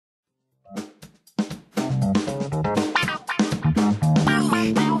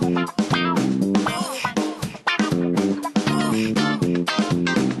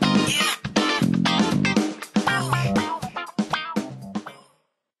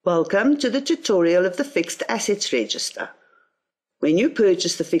Welcome to the tutorial of the Fixed Assets Register. When you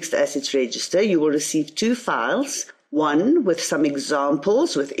purchase the Fixed Assets Register, you will receive two files, one with some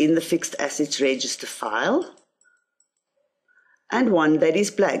examples within the Fixed Assets Register file, and one that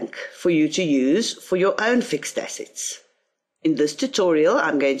is blank for you to use for your own fixed assets. In this tutorial,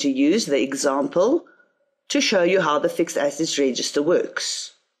 I'm going to use the example to show you how the Fixed Assets Register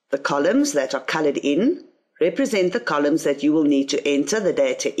works. The columns that are colored in represent the columns that you will need to enter the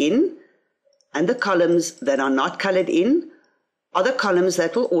data in, and the columns that are not colored in are the columns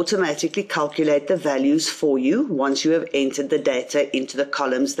that will automatically calculate the values for you once you have entered the data into the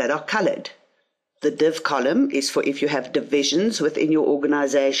columns that are colored. The div column is for if you have divisions within your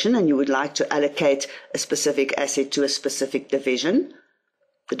organization and you would like to allocate a specific asset to a specific division.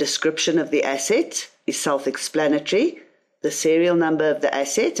 The description of the asset is self-explanatory. The serial number of the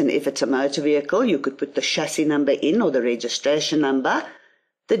asset, and if it's a motor vehicle, you could put the chassis number in or the registration number.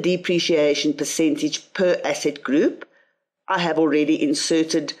 The depreciation percentage per asset group. I have already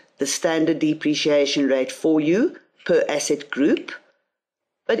inserted the standard depreciation rate for you per asset group.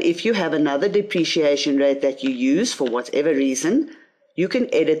 But if you have another depreciation rate that you use for whatever reason, you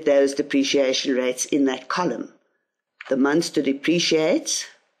can edit those depreciation rates in that column. The months to depreciate,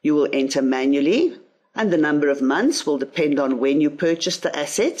 you will enter manually, and the number of months will depend on when you purchased the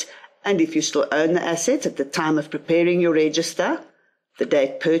asset and if you still own the asset at the time of preparing your register. The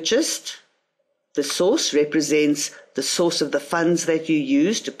date purchased. The source represents the source of the funds that you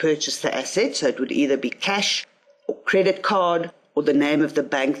use to purchase the asset, so it would either be cash or credit card or the name of the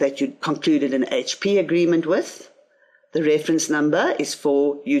bank that you concluded an HP agreement with. The reference number is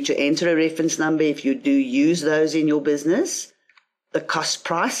for you to enter a reference number if you do use those in your business. The cost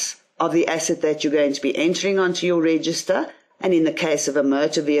price of the asset that you're going to be entering onto your register, and in the case of a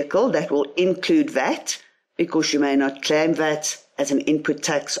motor vehicle, that will include VAT, because you may not claim VAT as an input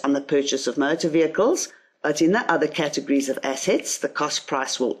tax on the purchase of motor vehicles, but in the other categories of assets, the cost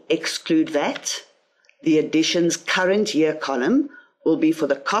price will exclude VAT. The additions current year column will be for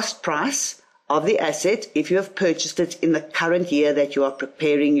the cost price of the asset if you have purchased it in the current year that you are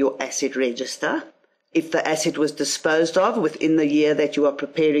preparing your asset register. If the asset was disposed of within the year that you are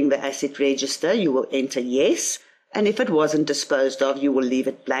preparing the asset register, you will enter yes, and if it wasn't disposed of, you will leave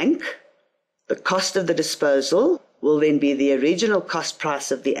it blank. The cost of the disposal will then be the original cost price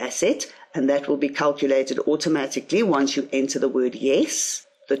of the asset, and that will be calculated automatically once you enter the word yes.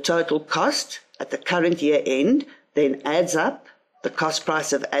 The total cost at the current year end then adds up the cost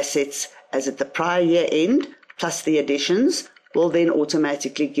price of assets as at the prior year end, plus the additions, will then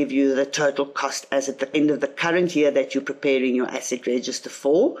automatically give you the total cost as at the end of the current year that you're preparing your asset register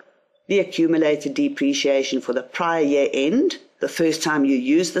for. The accumulated depreciation for the prior year end. The first time you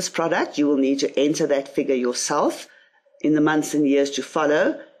use this product, you will need to enter that figure yourself. In the months and years to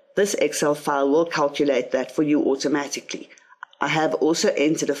follow, this Excel file will calculate that for you automatically. I have also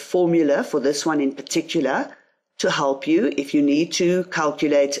entered a formula for this one in particular to help you if you need to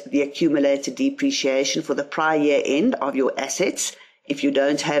calculate the accumulated depreciation for the prior year end of your assets, if you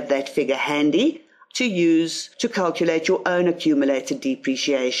don't have that figure handy, to use to calculate your own accumulated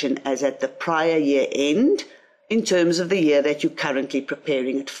depreciation as at the prior year end in terms of the year that you're currently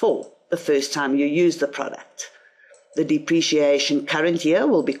preparing it for, the first time you use the product. The depreciation current year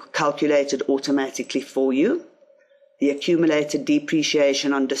will be calculated automatically for you. The accumulated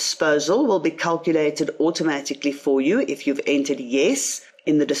depreciation on disposal will be calculated automatically for you if you've entered yes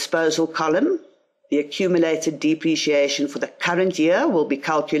in the disposal column. The accumulated depreciation for the current year will be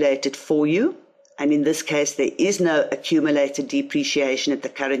calculated for you. And in this case, there is no accumulated depreciation at the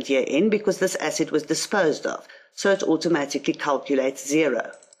current year end because this asset was disposed of. So it automatically calculates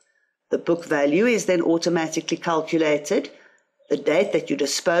 0. The book value is then automatically calculated. The date that you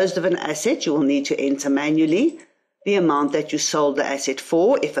disposed of an asset, you will need to enter manually. The amount that you sold the asset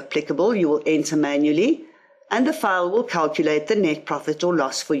for, if applicable, you will enter manually, and the file will calculate the net profit or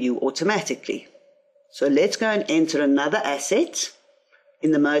loss for you automatically. So let's go and enter another asset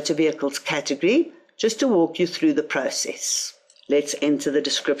in the motor vehicles category, just to walk you through the process. Let's enter the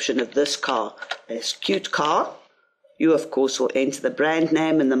description of this car as cute car. You, of course, will enter the brand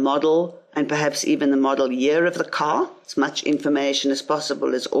name and the model, and perhaps even the model year of the car. As much information as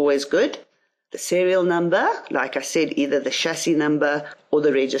possible is always good. The serial number, like I said, either the chassis number or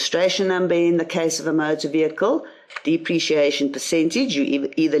the registration number in the case of a motor vehicle. Depreciation percentage, you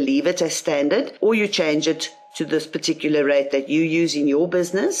either leave it as standard or you change it to this particular rate that you use in your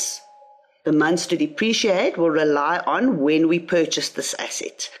business. The months to depreciate will rely on when we purchased this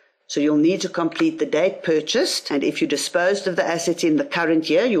asset. So you'll need to complete the date purchased, and if you disposed of the asset in the current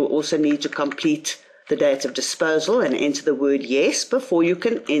year, you'll also need to complete the date of disposal and enter the word yes before you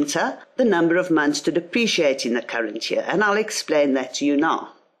can enter the number of months to depreciate in the current year. And I'll explain that to you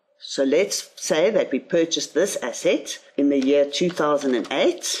now. So let's say that we purchased this asset in the year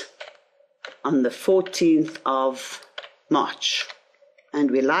 2008 on the 14th of March.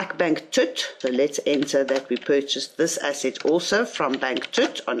 And we like Bank Tut, so let's enter that we purchased this asset also from Bank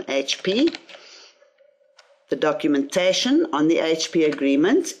Tut on HP. The documentation on the HP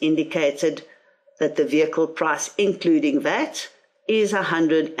agreement indicated that the vehicle price including VAT is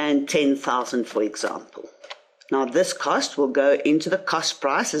 110,000, for example. Now this cost will go into the cost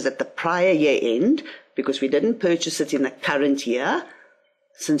price as at the prior year end because we didn't purchase it in the current year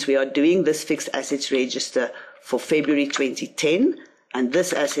since we are doing this fixed assets register for February 2010 and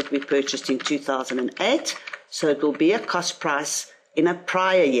this asset we purchased in 2008, so it will be a cost price in a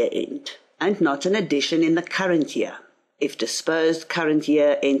prior year end and not an addition in the current year. If disposed current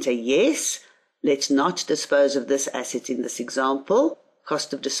year, enter yes. Let's not dispose of this asset in this example.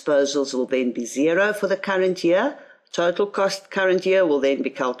 Cost of disposals will then be 0 for the current year. Total cost current year will then be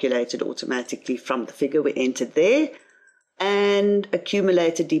calculated automatically from the figure we entered there. And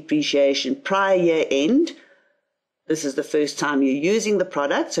accumulated depreciation prior year end. This is the first time you're using the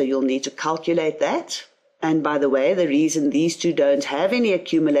product, so you'll need to calculate that. And by the way, the reason these two don't have any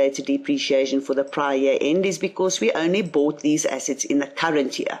accumulated depreciation for the prior year end is because we only bought these assets in the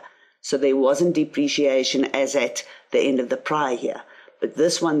current year. So there wasn't depreciation as at the end of the prior year. But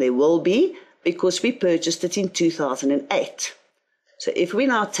this one there will be because we purchased it in 2008. So if we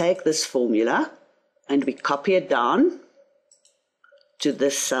now take this formula and we copy it down to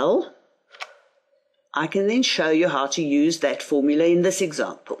this cell, I can then show you how to use that formula in this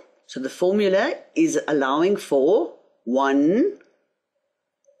example. So the formula is allowing for 1,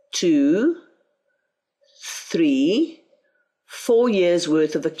 2, 3, 4 years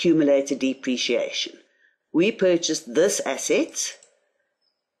worth of accumulated depreciation. We purchased this asset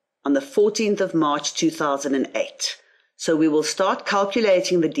on the 14th of March 2008. So we will start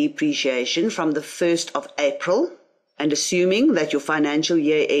calculating the depreciation from the 1st of April, and assuming that your financial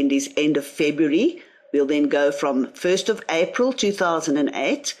year end is end of February, we'll then go from 1st of April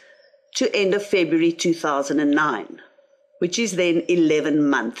 2008 to end of February 2009, which is then 11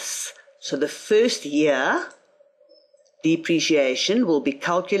 months. So the first year depreciation will be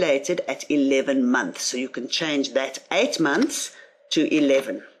calculated at 11 months. So you can change that 8 months to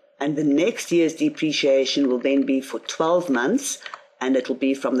 11. And the next year's depreciation will then be for 12 months, and it will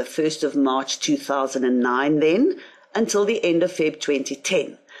be from the 1st of March 2009 then until the end of Feb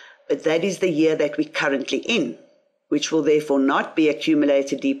 2010. But that is the year that we're currently in, which will therefore not be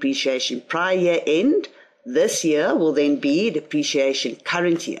accumulated depreciation prior year end. This year will then be depreciation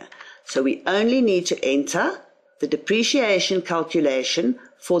current year. So we only need to enter the depreciation calculation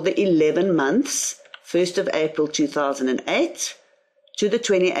for the 11 months, 1st of April 2008 to the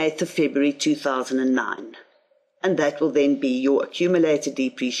 28th of February 2009. And that will then be your accumulated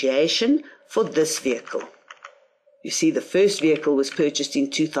depreciation for this vehicle. You see, the first vehicle was purchased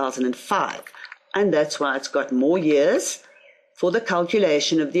in 2005, and that's why it's got more years for the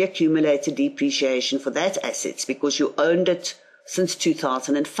calculation of the accumulated depreciation for that asset, because you owned it since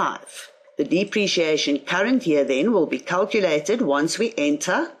 2005. The depreciation current year then will be calculated once we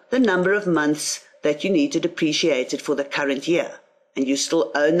enter the number of months that you need to depreciate it for the current year. And you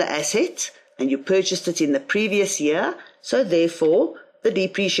still own the asset, and you purchased it in the previous year, so therefore the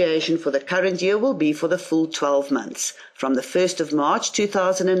depreciation for the current year will be for the full 12 months, from the 1st of March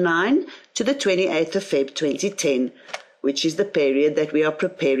 2009 to the 28th of Feb 2010, which is the period that we are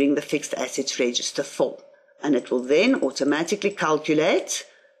preparing the fixed assets register for. And it will then automatically calculate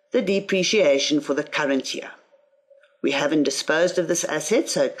the depreciation for the current year. We haven't disposed of this asset,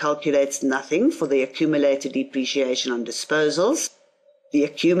 so it calculates nothing for the accumulated depreciation on disposals. The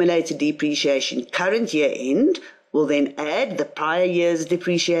accumulated depreciation current year end will then add the prior year's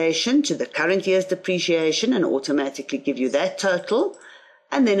depreciation to the current year's depreciation and automatically give you that total.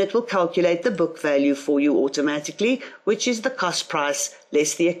 And then it will calculate the book value for you automatically, which is the cost price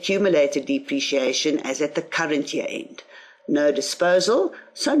less the accumulated depreciation as at the current year end. No disposal,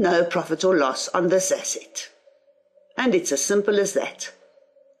 so no profit or loss on this asset. And it's as simple as that.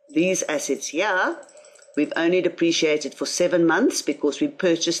 These assets here, we've only depreciated for 7 months because we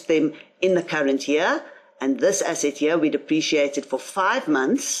purchased them in the current year. And this asset here, we depreciated for 5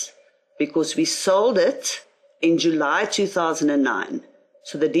 months because we sold it in July 2009.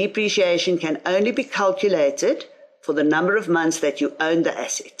 So the depreciation can only be calculated for the number of months that you own the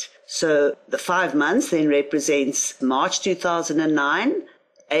asset. So the 5 months then represents March 2009,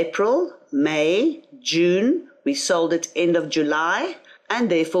 April, May, June. We sold it end of July,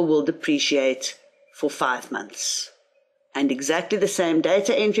 and therefore will depreciate for 5 months. And exactly the same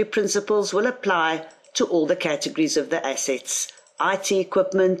data entry principles will apply to all the categories of the assets: IT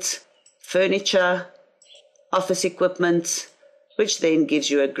equipment, furniture, office equipment, which then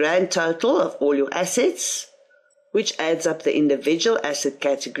gives you a grand total of all your assets, which adds up the individual asset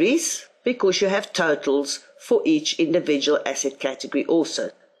categories because you have totals for each individual asset category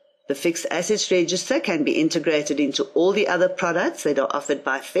also. The fixed assets register can be integrated into all the other products that are offered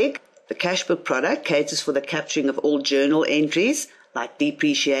by FIG. The cash book product caters for the capturing of all journal entries like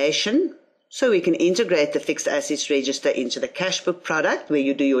depreciation. So we can integrate the fixed assets register into the cash book product where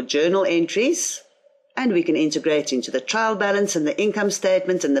you do your journal entries. And we can integrate into the trial balance and the income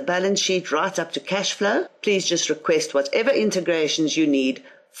statement and the balance sheet right up to cash flow. Please just request whatever integrations you need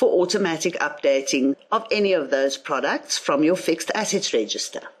for automatic updating of any of those products from your fixed assets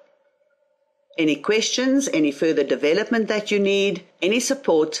register. Any questions, any further development that you need, any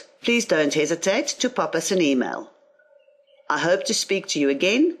support, please don't hesitate to pop us an email. I hope to speak to you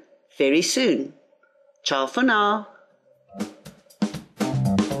again very soon. Ciao for now.